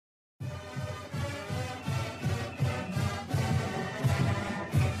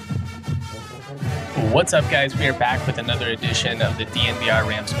What's up, guys? We are back with another edition of the DNVR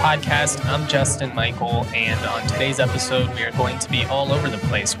Rams podcast. I'm Justin Michael, and on today's episode, we are going to be all over the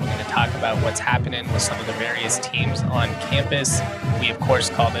place. We're going to talk about what's happening with some of the various teams on campus. We, of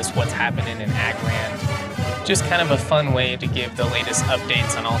course, call this What's Happening in Agland. Just kind of a fun way to give the latest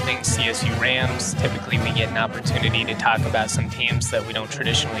updates on all things CSU Rams. Typically, we get an opportunity to talk about some teams that we don't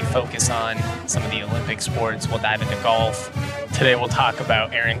traditionally focus on, some of the Olympic sports. We'll dive into golf. Today, we'll talk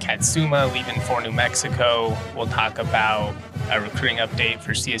about Aaron Katsuma leaving for New Mexico. We'll talk about a recruiting update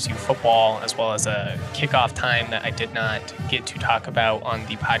for CSU Football, as well as a kickoff time that I did not get to talk about on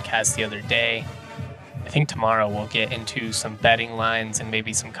the podcast the other day. I think tomorrow we'll get into some betting lines and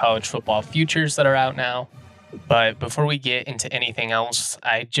maybe some college football futures that are out now. But before we get into anything else,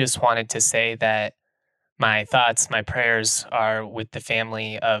 I just wanted to say that my thoughts, my prayers are with the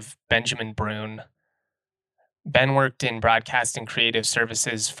family of Benjamin Brune. Ben worked in broadcast and creative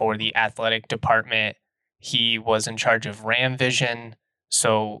services for the athletic department. He was in charge of Ram Vision.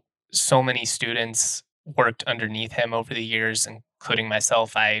 So many students worked underneath him over the years, including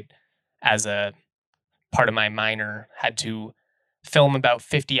myself. I, as a part of my minor, had to film about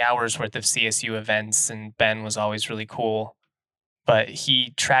 50 hours worth of CSU events, and Ben was always really cool. But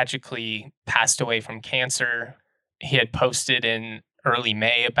he tragically passed away from cancer. He had posted in early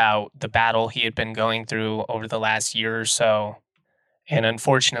May about the battle he had been going through over the last year or so. And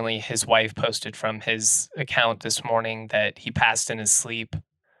unfortunately, his wife posted from his account this morning that he passed in his sleep.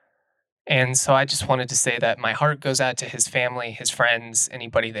 And so I just wanted to say that my heart goes out to his family, his friends,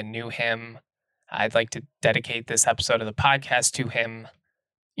 anybody that knew him. I'd like to dedicate this episode of the podcast to him.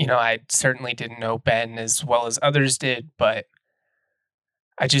 You know, I certainly didn't know Ben as well as others did, but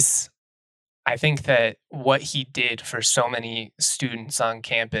I think that what he did for so many students on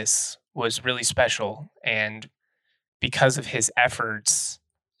campus was really special. And because of his efforts,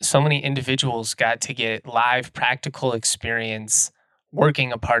 so many individuals got to get live practical experience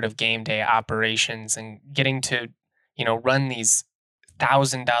working a part of game day operations and getting to, run these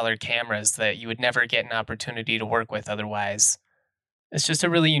 $1,000 cameras that you would never get an opportunity to work with otherwise. It's just a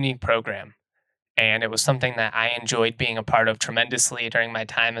really unique program. And it was something that I enjoyed being a part of tremendously during my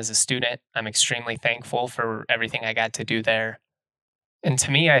time as a student. I'm extremely thankful for everything I got to do there. And to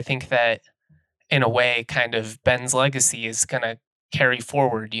me, I think that in a way, kind of Ben's legacy is going to carry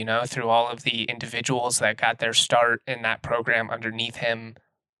forward, through all of the individuals that got their start in that program underneath him.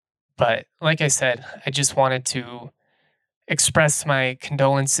 But like I said, I just wanted to express my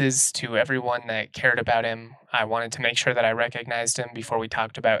condolences to everyone that cared about him. I wanted to make sure that I recognized him before we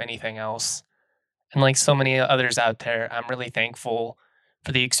talked about anything else. And like so many others out there, I'm really thankful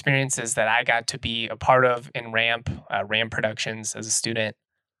for the experiences that I got to be a part of in Ram Productions as a student.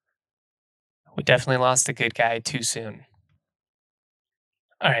 We definitely lost a good guy too soon.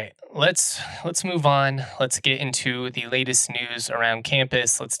 All right, let's move on. Let's get into the latest news around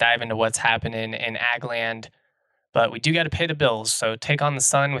campus. Let's dive into what's happening in Agland. But we do got to pay the bills, so take on the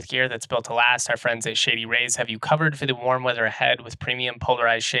sun with gear that's built to last. Our friends at Shady Rays have you covered for the warm weather ahead with premium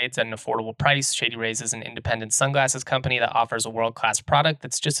polarized shades at an affordable price. Shady Rays is an independent sunglasses company that offers a world-class product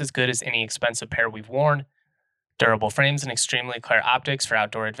that's just as good as any expensive pair we've worn. Durable frames and extremely clear optics for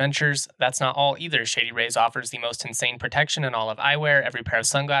outdoor adventures. That's not all either. Shady Rays offers the most insane protection in all of eyewear. Every pair of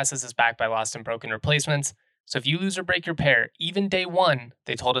sunglasses is backed by lost and broken replacements. So if you lose or break your pair, even day one,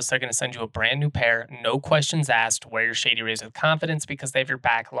 they told us they're going to send you a brand new pair, no questions asked. Wear your Shady Rays with confidence because they have your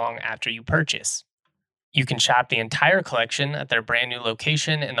back long after you purchase. You can shop the entire collection at their brand new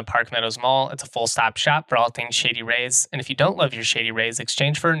location in the Park Meadows Mall. It's a full-stop shop for all things Shady Rays. And if you don't love your Shady Rays,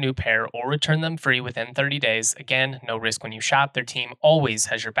 exchange for a new pair or return them free within 30 days. Again, no risk when you shop. Their team always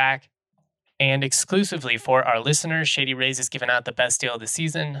has your back. And exclusively for our listeners, Shady Rays is giving out the best deal of the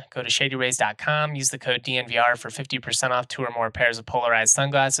season. Go to shadyrays.com, use the code DNVR for 50% off 2 or more pairs of polarized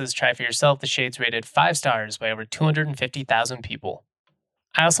sunglasses. Try for yourself. The shades rated 5 stars by over 250,000 people.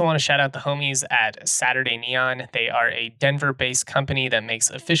 I also want to shout out the homies at Saturday Neon. They are a Denver-based company that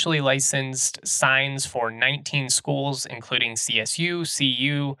makes officially licensed signs for 19 schools, including CSU,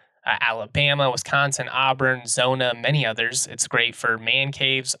 CU, Alabama, Wisconsin, Auburn, Zona, many others. It's great for man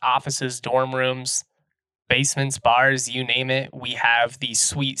caves, offices, dorm rooms, basements, bars, you name it. We have the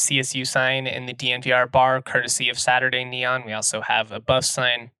sweet CSU sign in the DNVR bar, courtesy of Saturday Neon. We also have a Buff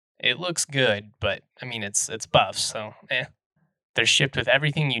sign. It looks good, but it's Buff, so They're shipped with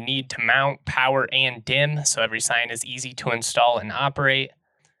everything you need to mount, power, and dim, so every sign is easy to install and operate.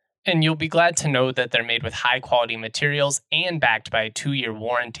 And you'll be glad to know that they're made with high-quality materials and backed by a 2-year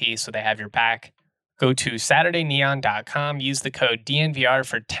warranty, so they have your back. Go to SaturdayNeon.com, use the code DNVR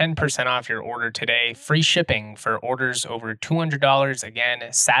for 10% off your order today. Free shipping for orders over $200. Again,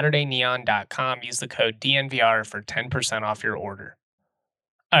 SaturdayNeon.com, use the code DNVR for 10% off your order.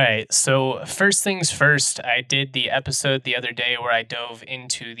 All right, so first things first, I did the episode the other day where I dove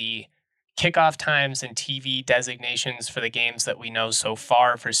into the kickoff times and TV designations for the games that we know so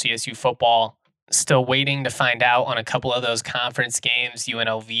far for CSU football. Still waiting to find out on a couple of those conference games.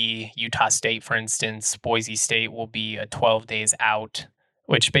 UNLV, Utah State, for instance, Boise State will be 12 days out,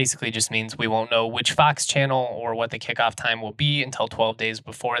 which basically just means we won't know which Fox channel or what the kickoff time will be until 12 days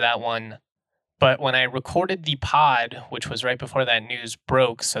before that one. But when I recorded the pod, which was right before that news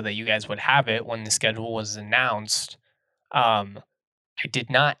broke, so that you guys would have it when the schedule was announced, I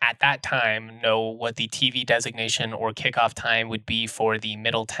did not at that time know what the TV designation or kickoff time would be for the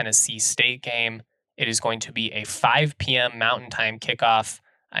Middle Tennessee State game. It is going to be a 5 p.m. Mountain Time kickoff,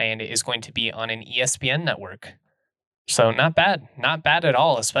 and it is going to be on an ESPN network. So not bad at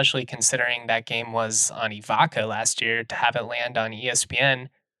all, especially considering that game was on Ivaca last year. To have it land on ESPN,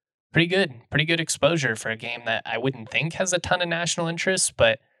 pretty good exposure for a game that I wouldn't think has a ton of national interest,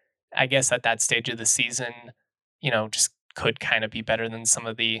 but I guess at that stage of the season, just could kind of be better than some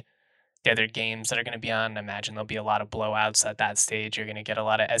of the other games that are going to be on. I imagine there'll be a lot of blowouts at that stage. You're going to get a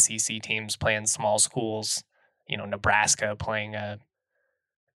lot of SEC teams playing small schools, Nebraska playing I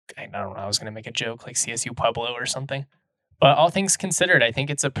don't know, I was going to make a joke like CSU Pueblo or something. But all things considered, I think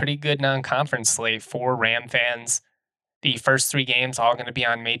it's a pretty good non-conference slate for Ram fans. The first 3 games all going to be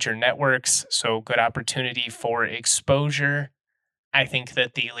on major networks, so good opportunity for exposure. I think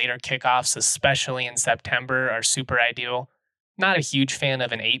that the later kickoffs, especially in September, are super ideal. Not a huge fan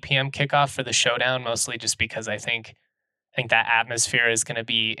of an 8 p.m. kickoff for the showdown, mostly just because I think that atmosphere is going to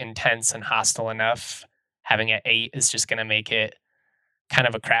be intense and hostile enough. Having it 8 is just going to make it kind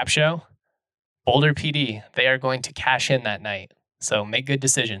of a crap show. Boulder PD, they are going to cash in that night. So make good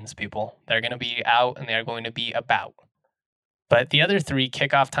decisions, people. They're going to be out and they're going to be about. But the other 3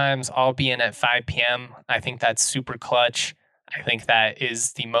 kickoff times all being at 5 p.m., I think that's super clutch. I think that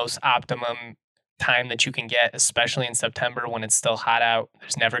is the most optimum time that you can get, especially in September when it's still hot out.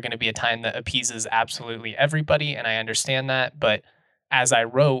 There's never going to be a time that appeases absolutely everybody, and I understand that. But as I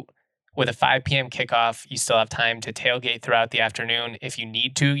wrote, with a 5 p.m. kickoff, you still have time to tailgate throughout the afternoon. If you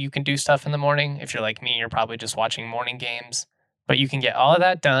need to, you can do stuff in the morning. If you're like me, you're probably just watching morning games. But you can get all of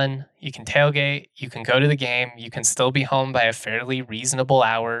that done. You can tailgate. You can go to the game. You can still be home by a fairly reasonable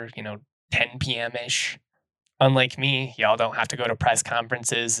hour, 10 p.m.-ish. Unlike me, y'all don't have to go to press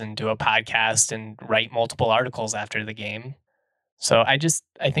conferences and do a podcast and write multiple articles after the game. So I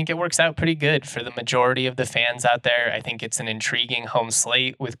think it works out pretty good for the majority of the fans out there. I think it's an intriguing home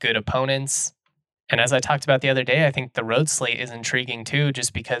slate with good opponents. And as I talked about the other day, I think the road slate is intriguing too,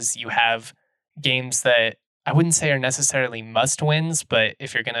 just because you have games that I wouldn't say are necessarily must wins, but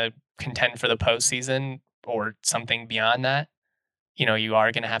if you're going to contend for the postseason or something beyond that, you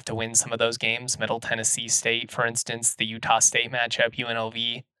are going to have to win some of those games. Middle Tennessee State, for instance, the Utah State matchup,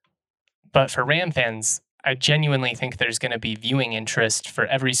 UNLV. But for Ram fans, I genuinely think there's going to be viewing interest for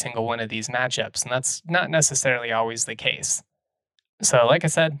every single one of these matchups, and that's not necessarily always the case. So, like I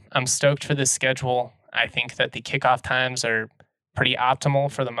said, I'm stoked for this schedule. I think that the kickoff times are pretty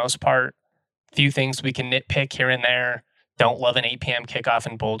optimal for the most part. Few things we can nitpick here and there. Don't love an 8 p.m. kickoff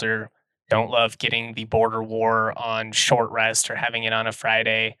in Boulder. Don't love getting the border war on short rest or having it on a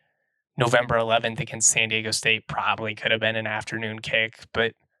Friday. November 11th against San Diego State probably could have been an afternoon kick,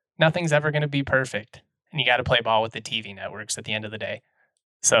 but nothing's ever going to be perfect. And you got to play ball with the TV networks at the end of the day.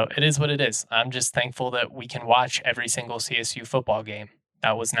 So it is what it is. I'm just thankful that we can watch every single CSU football game.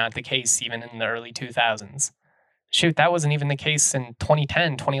 That was not the case even in the early 2000s. Shoot, that wasn't even the case in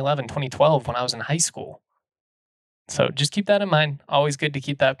 2010, 2011, 2012 when I was in high school. So just keep that in mind. Always good to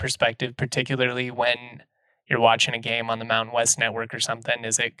keep that perspective, particularly when you're watching a game on the Mountain West Network or something.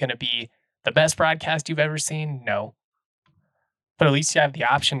 Is it going to be the best broadcast you've ever seen? No. But at least you have the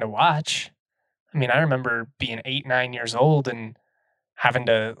option to watch. I mean, I remember being 8, 9 years old and having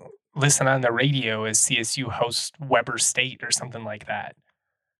to listen on the radio as CSU hosts Weber State or something like that.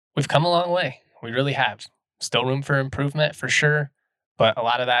 We've come a long way. We really have. Still room for improvement for sure, but a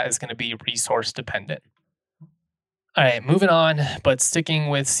lot of that is going to be resource dependent. All right, moving on, but sticking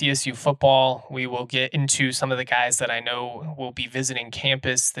with CSU football, we will get into some of the guys that I know will be visiting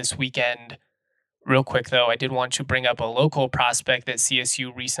campus this weekend. Real quick, though, I did want to bring up a local prospect that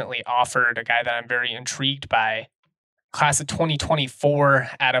CSU recently offered, a guy that I'm very intrigued by. Class of 2024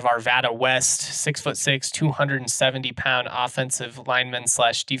 out of Arvada West, 6'6", 270-pound offensive lineman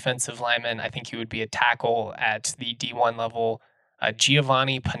 / defensive lineman. I think he would be a tackle at the D1 level.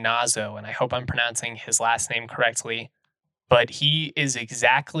 Giovanni Panazzo, and I hope I'm pronouncing his last name correctly, but he is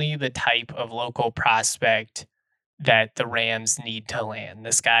exactly the type of local prospect that the Rams need to land.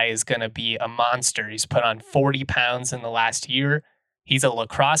 This guy is going to be a monster. He's put on 40 pounds in the last year. He's a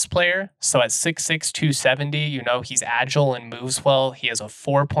lacrosse player. So at 6'6, 270, he's agile and moves well. He has a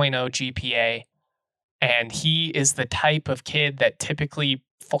 4.0 GPA. And he is the type of kid that typically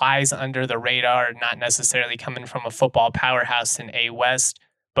flies under the radar, not necessarily coming from a football powerhouse in A West,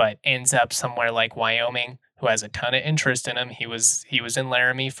 but ends up somewhere like Wyoming, who has a ton of interest in him. He was in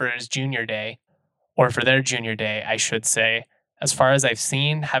Laramie for his junior day, or for their junior day, I should say. As far as I've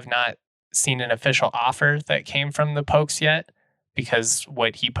seen, have not seen an official offer that came from the Pokes yet, because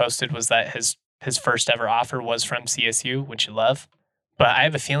what he posted was that his first ever offer was from CSU, which you love. But I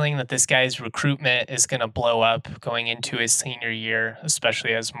have a feeling that this guy's recruitment is going to blow up going into his senior year,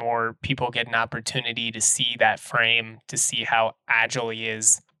 especially as more people get an opportunity to see that frame, to see how agile he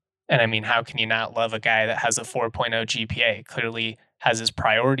is. And I mean, how can you not love a guy that has a 4.0 GPA? Clearly has his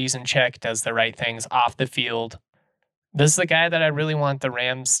priorities in check, does the right things off the field. This is the guy that I really want the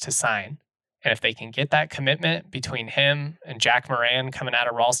Rams to sign. And if they can get that commitment between him and Jack Moran coming out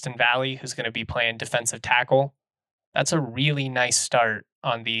of Ralston Valley, who's going to be playing defensive tackle, that's a really nice start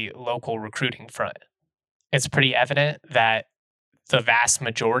on the local recruiting front. It's pretty evident that the vast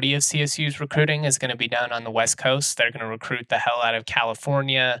majority of CSU's recruiting is going to be done on the West Coast. They're going to recruit the hell out of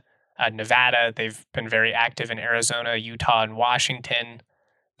California, Nevada. They've been very active in Arizona, Utah, and Washington,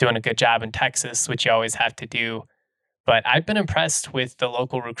 doing a good job in Texas, which you always have to do. But I've been impressed with the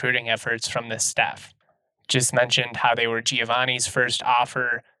local recruiting efforts from this staff. Just mentioned how they were Giovanni's first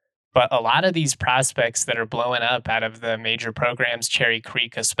offer, but a lot of these prospects that are blowing up out of the major programs, Cherry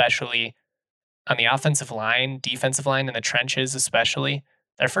Creek especially, on the offensive line, defensive line, in the trenches especially,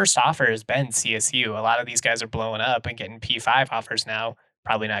 their first offer has been CSU. A lot of these guys are blowing up and getting P5 offers now.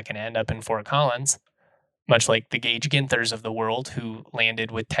 Probably not going to end up in Fort Collins, much like the Gage Ginthers of the world who landed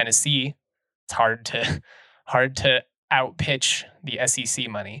with Tennessee. It's hard to outpitch the SEC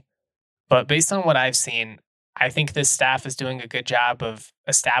money. But based on what I've seen, I think this staff is doing a good job of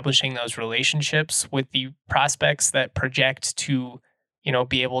establishing those relationships with the prospects that project to,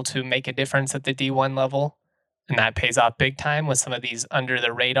 be able to make a difference at the D1 level. And that pays off big time with some of these under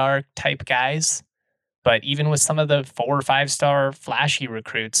the radar type guys. But even with some of the 4 or 5 star flashy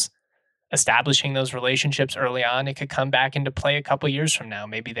recruits, establishing those relationships early on, it could come back into play a couple years from now.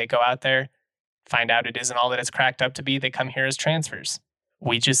 Maybe they go out there, find out it isn't all that it's cracked up to be. They come here as transfers.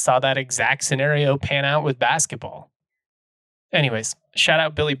 We just saw that exact scenario pan out with basketball. Anyways, shout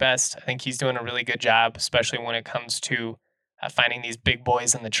out Billy Best. I think he's doing a really good job, especially when it comes to finding these big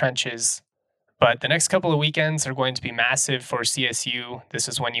boys in the trenches. But the next couple of weekends are going to be massive for CSU. This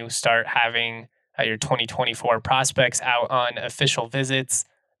is when you start having your 2024 prospects out on official visits.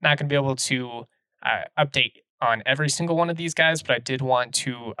 Not going to be able to update on every single one of these guys, but I did want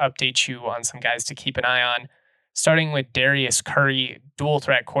to update you on some guys to keep an eye on. Starting with Darius Curry, dual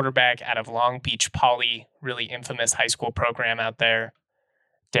threat quarterback out of Long Beach Poly, really infamous high school program out there.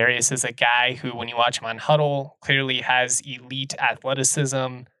 Darius is a guy who, when you watch him on Huddle, clearly has elite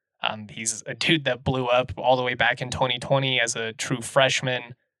athleticism. He's a dude that blew up all the way back in 2020 as a true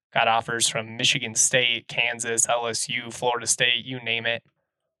freshman. Got offers from Michigan State, Kansas, LSU, Florida State, you name it.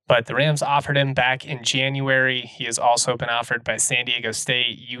 But the Rams offered him back in January. He has also been offered by San Diego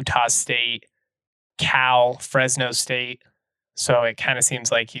State, Utah State, Cal, Fresno State. So it kind of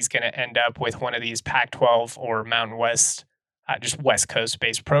seems like he's going to end up with one of these Pac-12 or Mountain West, just West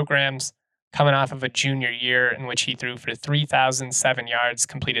Coast-based programs, coming off of a junior year in which he threw for 3,007 yards,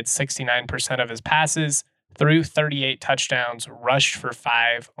 completed 69% of his passes, threw 38 touchdowns, rushed for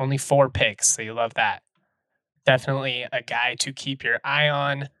 5, only 4 picks. So you love that. Definitely a guy to keep your eye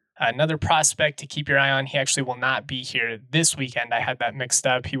on. Another prospect to keep your eye on. He actually will not be here this weekend. I had that mixed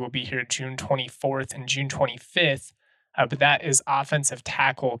up. He will be here June 24th and June 25th. But that is offensive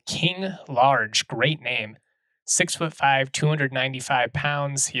tackle King Large. Great name. 6'5", 295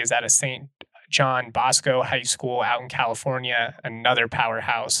 pounds. He is out of St. John Bosco High School out in California. Another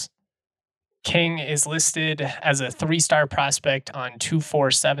powerhouse. King is listed as a 3-star prospect on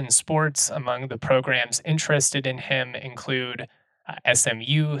 247 Sports. Among the programs interested in him include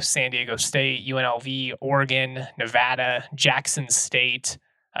SMU, San Diego State, UNLV, Oregon, Nevada, Jackson State,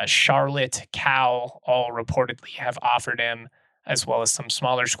 Charlotte, Cal, all reportedly have offered him, as well as some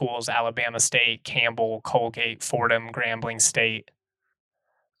smaller schools, Alabama State, Campbell, Colgate, Fordham, Grambling State.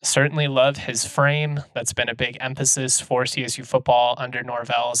 Certainly love his frame. That's been a big emphasis for CSU football under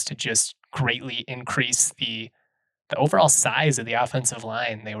Norvell's to just greatly increase the overall size of the offensive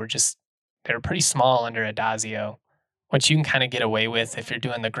line. They were pretty small under Adazio. which you can kind of get away with if you're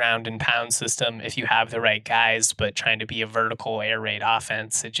doing the ground and pound system if you have the right guys, but trying to be a vertical air raid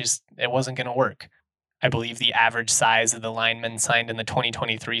offense, it wasn't going to work. I believe the average size of the linemen signed in the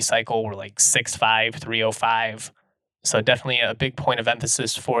 2023 cycle were like 6'5", 305. So definitely a big point of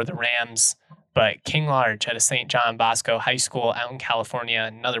emphasis for the Rams. But King Large at a St. John Bosco High School out in California,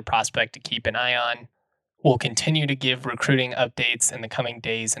 another prospect to keep an eye on. We'll continue to give recruiting updates in the coming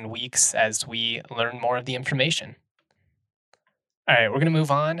days and weeks as we learn more of the information. All right, we're going to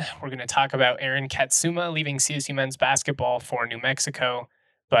move on. We're going to talk about Aaron Katsuma leaving CSU men's basketball for New Mexico.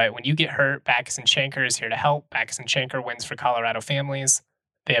 But when you get hurt, Backus and Shanker is here to help. Backus and Shanker wins for Colorado families.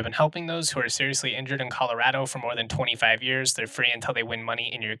 They have been helping those who are seriously injured in Colorado for more than 25 years. They're free until they win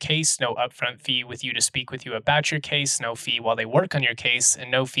money in your case. No upfront fee with you to speak with you about your case. No fee while they work on your case.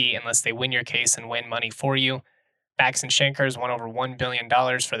 And no fee unless they win your case and win money for you. Backus and Shanker has won over $1 billion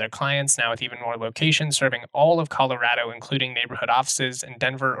for their clients, now with even more locations serving all of Colorado, including neighborhood offices in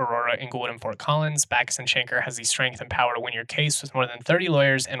Denver, Aurora, Inglewood, and Fort Collins. Backus and Shanker has the strength and power to win your case with more than 30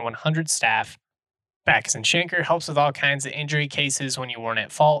 lawyers and 100 staff. Backus and Shanker helps with all kinds of injury cases when you weren't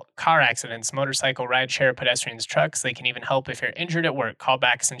at fault, car accidents, motorcycle, rideshare, pedestrians, trucks. They can even help if you're injured at work. Call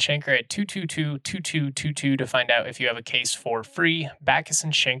Backus and Shanker at 222-2222 to find out if you have a case for free. Backus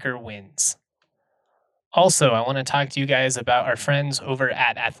and Shanker wins. Also, I want to talk to you guys about our friends over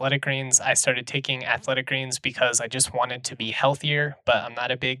at Athletic Greens. I started taking Athletic Greens because I just wanted to be healthier, but I'm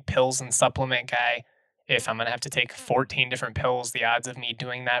not a big pills and supplement guy. If I'm going to have to take 14 different pills, the odds of me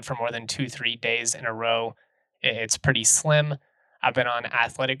doing that for more than 2-3 days in a row, it's pretty slim. I've been on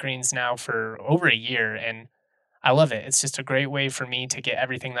Athletic Greens now for over a year, and I love it. It's just a great way for me to get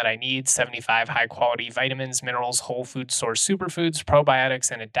everything that I need: 75 high quality vitamins, minerals, whole food source superfoods,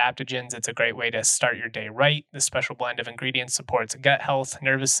 probiotics, and adaptogens. It's a great way to start your day right. The special blend of ingredients supports gut health,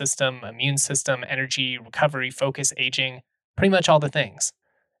 nervous system, immune system, energy, recovery, focus, aging, pretty much all the things.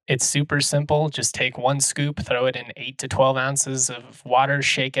 It's super simple. Just take one scoop, throw it in 8 to 12 ounces of water,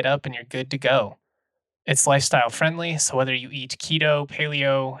 shake it up, and you're good to go. It's lifestyle friendly, so whether you eat keto,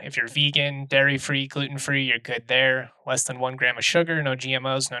 paleo, if you're vegan, dairy free, gluten free, you're good there. Less than 1 gram of sugar, no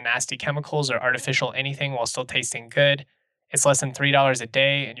GMOs, no nasty chemicals or artificial anything while still tasting good. It's less than $3 a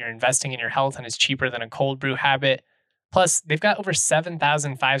day, and you're investing in your health, and it's cheaper than a cold brew habit. Plus, they've got over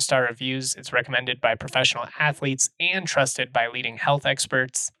 7,000 5-star reviews. It's recommended by professional athletes and trusted by leading health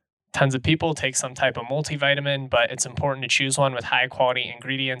experts. Tons of people take some type of multivitamin, but it's important to choose one with high quality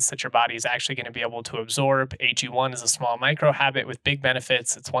ingredients that your body is actually going to be able to absorb. AG1 is a small micro habit with big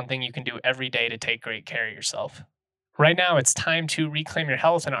benefits. It's one thing you can do every day to take great care of yourself. Right now, it's time to reclaim your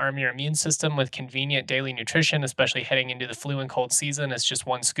health and arm your immune system with convenient daily nutrition, especially heading into the flu and cold season. It's just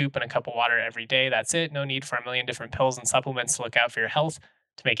one scoop and a cup of water every day. That's it. No need for a million different pills and supplements to look out for your health.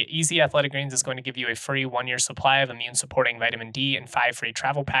 To make it easy, Athletic Greens is going to give you a free 1-year supply of immune-supporting vitamin D and 5 free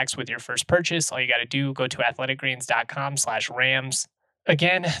travel packs with your first purchase. All you got to do, go to athleticgreens.com/rams.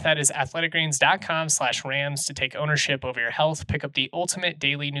 Again, that is athleticgreens.com/rams to take ownership over your health. Pick up the ultimate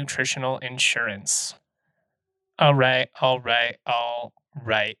daily nutritional insurance. All right.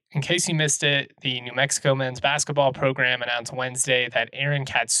 In case you missed it, the New Mexico men's basketball program announced Wednesday that Aaron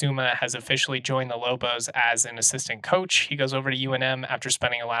Katsuma has officially joined the Lobos as an assistant coach. He goes over to UNM after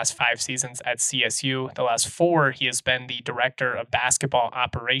spending the last 5 seasons at CSU. The last 4, he has been the director of basketball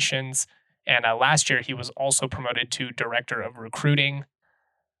operations. And last year, he was also promoted to director of recruiting.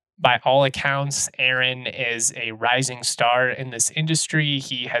 By all accounts, Aaron is a rising star in this industry.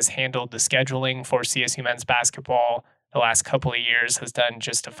 He has handled the scheduling for CSU men's basketball the last couple of years, has done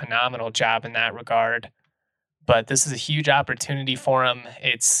just a phenomenal job in that regard. But this is a huge opportunity for him.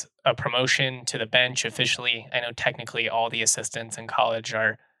 It's a promotion to the bench officially. I know technically all the assistants in college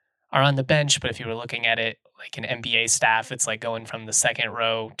are on the bench, but if you were looking at it like an NBA staff, it's like going from the second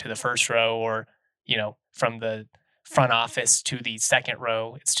row to the first row, or, from the front office to the second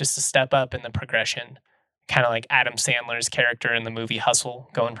row. It's just a step up in the progression, kind of like Adam Sandler's character in the movie Hustle,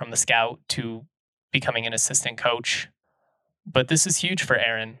 going from the scout to becoming an assistant coach. But this is huge for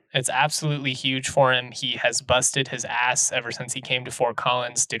Aaron. It's absolutely huge for him. He has busted his ass ever since he came to Fort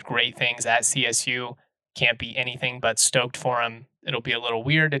Collins, did great things at CSU. Can't be anything but stoked for him. It'll be a little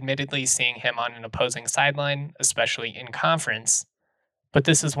weird, admittedly, seeing him on an opposing sideline, especially in conference. But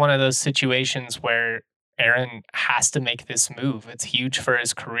this is one of those situations where Aaron has to make this move. It's huge for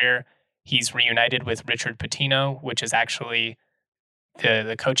his career. He's reunited with Richard Pitino, which is actually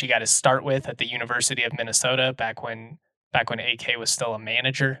the coach he got to start with at the University of Minnesota back when AK was still a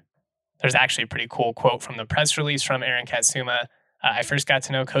manager. There's actually a pretty cool quote from the press release from Aaron Katsuma. I first got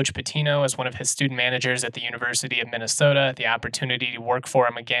to know Coach Patino as one of his student managers at the University of Minnesota. The opportunity to work for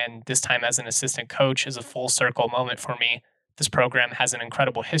him again, this time as an assistant coach, is a full circle moment for me. This program has an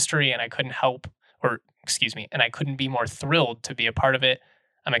incredible history, and I couldn't be more thrilled to be a part of it.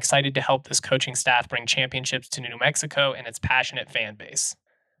 I'm excited to help this coaching staff bring championships to New Mexico and its passionate fan base.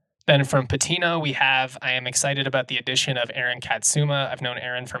 Then from Patino, I am excited about the addition of Aaron Katsuma. I've known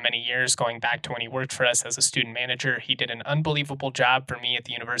Aaron for many years, going back to when he worked for us as a student manager. He did an unbelievable job for me at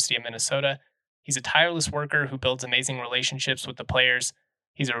the University of Minnesota. He's a tireless worker who builds amazing relationships with the players.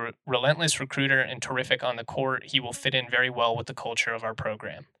 He's a relentless recruiter and terrific on the court. He will fit in very well with the culture of our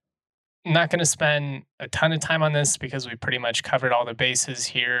program. I'm not going to spend a ton of time on this because we pretty much covered all the bases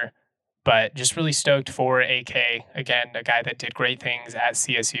here, but just really stoked for AK. Again, a guy that did great things at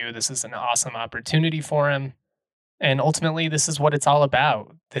CSU. This is an awesome opportunity for him. And ultimately, this is what it's all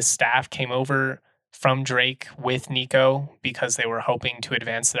about. This staff came over from Drake with Nico because they were hoping to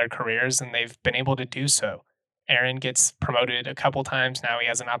advance their careers, and they've been able to do so. Aaron gets promoted a couple times. Now he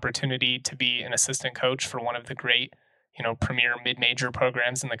has an opportunity to be an assistant coach for one of the great, premier mid-major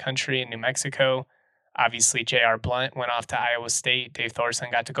programs in the country in New Mexico. Obviously, J.R. Blunt went off to Iowa State. Dave Thorson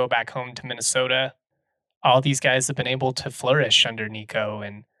got to go back home to Minnesota. All these guys have been able to flourish under Nico.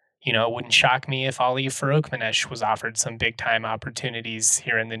 And, it wouldn't shock me if Ali Faroukmanesh was offered some big time opportunities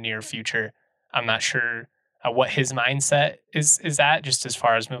here in the near future. I'm not sure what his mindset is at, just as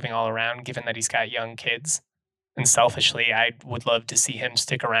far as moving all around, given that he's got young kids. And selfishly, I would love to see him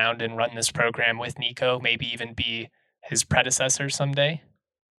stick around and run this program with Nico, maybe even be his predecessor someday.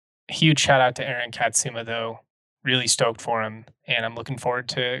 Huge shout out to Aaron Katsuma, though. Really stoked for him, and I'm looking forward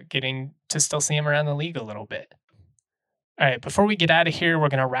to getting to still see him around the league a little bit. All right, before we get out of here, we're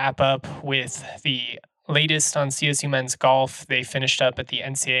going to wrap up with the latest on CSU men's golf. They finished up at the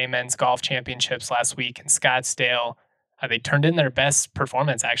NCAA men's golf championships last week in Scottsdale. They turned in their best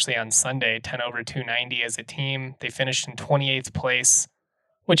performance actually on Sunday, 10 over 290 as a team. They finished in 28th place,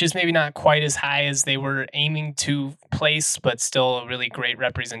 which is maybe not quite as high as they were aiming to place, but still a really great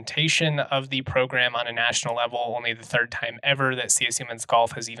representation of the program on a national level. Only the third time ever that CSU men's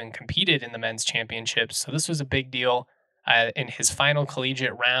golf has even competed in the men's championships. So this was a big deal. In his final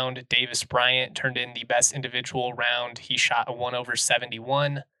collegiate round, Davis Bryant turned in the best individual round. He shot a 1 over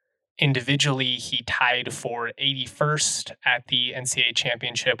 71. Individually, he tied for 81st at the NCAA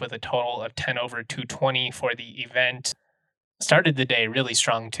championship with a total of 10 over 220 for the event. Started the day really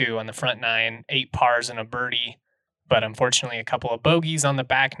strong too on the front nine, 8 pars and a birdie, but unfortunately a couple of bogeys on the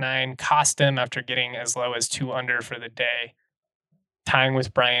back nine cost him after getting as low as 2 under for the day. Tying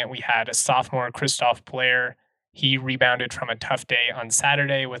with Bryant, we had a sophomore, Christoph Blair. He rebounded from a tough day on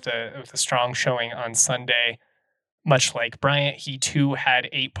Saturday with a strong showing on Sunday. Much like Bryant, he too had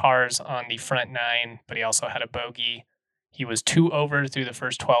 8 pars on the front nine, but he also had a bogey. He was 2 over through the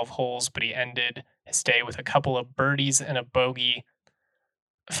first 12 holes, but he ended his day with a couple of birdies and a bogey.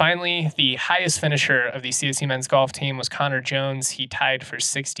 Finally, the highest finisher of the CSU men's golf team was Connor Jones. He tied for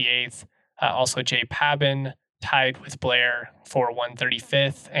 68th. Also, Jay Pabin tied with Blair for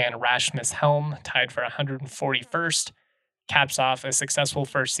 135th, and Rasmus Helm tied for 141st. Caps off a successful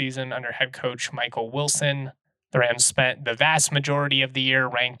first season under head coach Michael Wilson. The Rams spent the vast majority of the year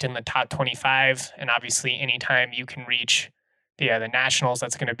ranked in the top 25, and obviously anytime you can reach the Nationals,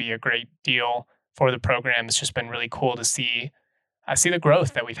 that's going to be a great deal for the program. It's just been really cool to see the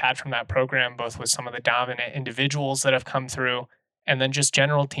growth that we've had from that program, both with some of the dominant individuals that have come through and then just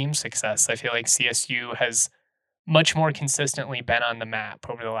general team success. I feel like CSU has much more consistently been on the map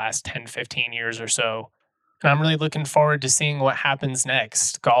over the last 10, 15 years or so. And I'm really looking forward to seeing what happens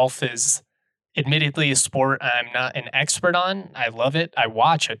next. Golf is admittedly a sport I'm not an expert on. I love it. I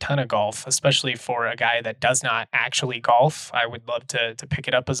watch a ton of golf, especially for a guy that does not actually golf. I would love to pick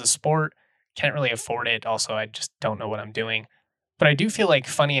it up as a sport. Can't really afford it. Also, I just don't know what I'm doing. But I do feel like,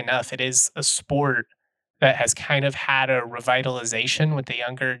 funny enough, it is a sport that has kind of had a revitalization with the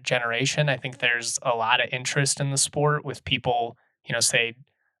younger generation. I think there's a lot of interest in the sport with people, say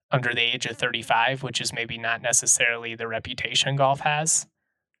under the age of 35, which is maybe not necessarily the reputation golf has.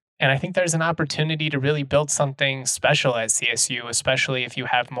 And I think there's an opportunity to really build something special at CSU, especially if you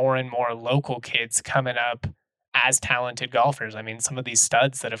have more and more local kids coming up as talented golfers. I mean, some of these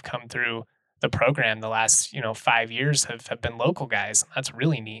studs that have come through the program the last, 5 years have been local guys. That's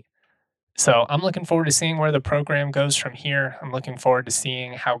really neat. So I'm looking forward to seeing where the program goes from here. I'm looking forward to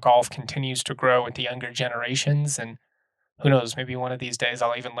seeing how golf continues to grow with the younger generations. And who knows, maybe one of these days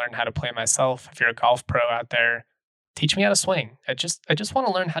I'll even learn how to play myself. If you're a golf pro out there, teach me how to swing. I just want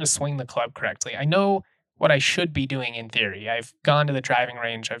to learn how to swing the club correctly. I know what I should be doing in theory. I've gone to the driving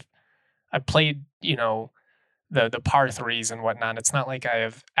range. I've played, the par threes and whatnot. It's not like I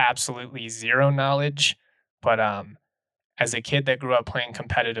have absolutely zero knowledge, but as a kid that grew up playing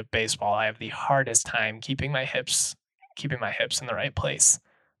competitive baseball, I have the hardest time keeping my hips in the right place.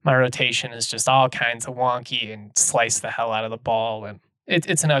 My rotation is just all kinds of wonky and slice the hell out of the ball, and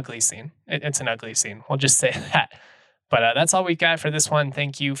it's an ugly scene. It's an ugly scene. We'll just say that. But that's all we got for this one.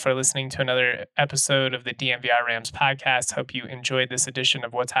 Thank you for listening to another episode of the DMVR Rams podcast. Hope you enjoyed this edition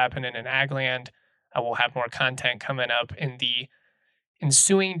of What's Happening in Agland. We'll have more content coming up in the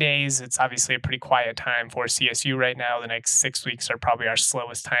ensuing days. It's obviously a pretty quiet time for CSU right now. The next 6 weeks are probably our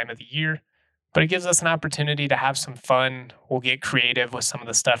slowest time of the year, but it gives us an opportunity to have some fun. We'll get creative with some of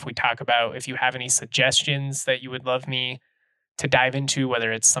the stuff we talk about. If you have any suggestions that you would love me to dive into,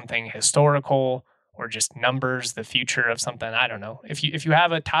 whether it's something historical or just numbers, the future of something, I don't know. If you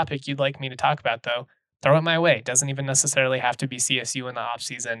have a topic you'd like me to talk about, though, throw it my way. It doesn't even necessarily have to be CSU in the off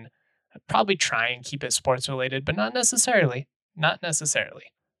season. I'd probably try and keep it sports related, but not necessarily. Not necessarily.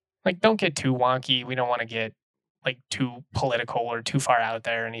 Like, don't get too wonky. We don't want to get like too political or too far out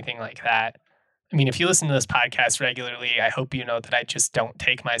there or anything like that. I mean, if you listen to this podcast regularly, I hope you know that I just don't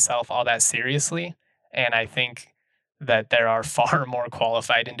take myself all that seriously. And I think that there are far more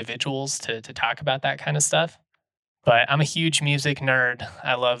qualified individuals to talk about that kind of stuff. But I'm a huge music nerd.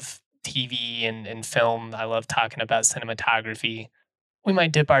 I love TV and film. I love talking about cinematography. We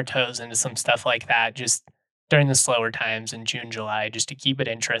might dip our toes into some stuff like that just during the slower times in June, July, just to keep it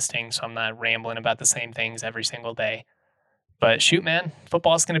interesting so I'm not rambling about the same things every single day. But shoot, man,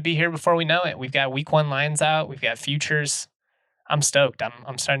 football's going to be here before we know it. We've got week 1 lines out. We've got futures. I'm stoked.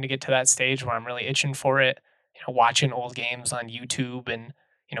 I'm starting to get to that stage where I'm really itching for it. Watching old games on YouTube and,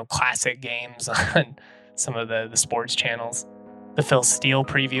 classic games on some of the sports channels. The Phil Steele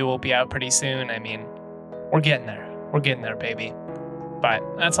preview will be out pretty soon. I mean, we're getting there. We're getting there, baby. But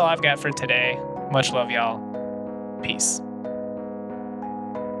that's all I've got for today. Much love, y'all. Peace.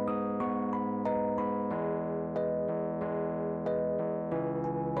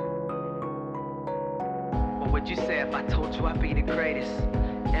 What would you say if I told you I'd be the greatest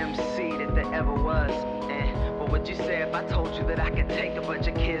MC that there ever was? And what would you say if I told you that I could take a bunch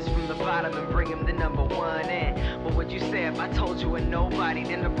of kids from the bottom and bring them to number 1? And what would you say if I told you a nobody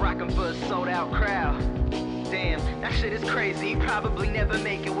then the rockin' for a sold out crowd? Damn, that shit is crazy. You probably never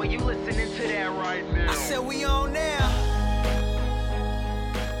make it when you listening to that right now. I said we on that.